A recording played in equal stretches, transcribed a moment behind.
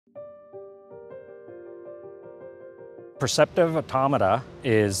Perceptive Automata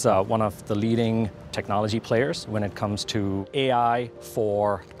is one of the leading technology players when it comes to AI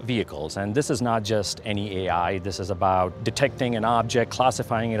for vehicles. And this is not just any AI. This is about detecting an object,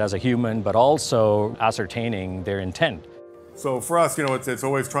 classifying it as a human, but also ascertaining their intent. So for us, it's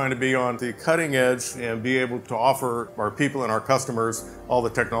always trying to be on the cutting edge and be able to offer our people and our customers all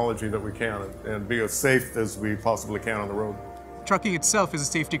the technology that we can and be as safe as we possibly can on the road. Trucking itself is a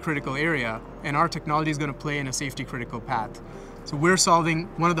safety-critical area, and our technology is going to play in a safety-critical path. So we're solving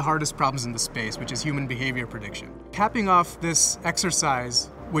one of the hardest problems in the space, which is human behavior prediction. Capping off this exercise,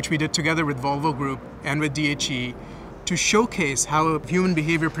 which we did together with Volvo Group and with DHE, to showcase how human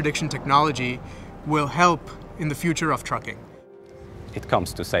behavior prediction technology will help in the future of trucking. It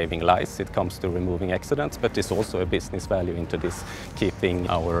comes to saving lives, it comes to removing accidents, but there's also a business value into this, keeping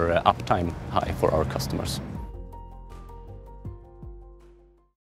our uptime high for our customers.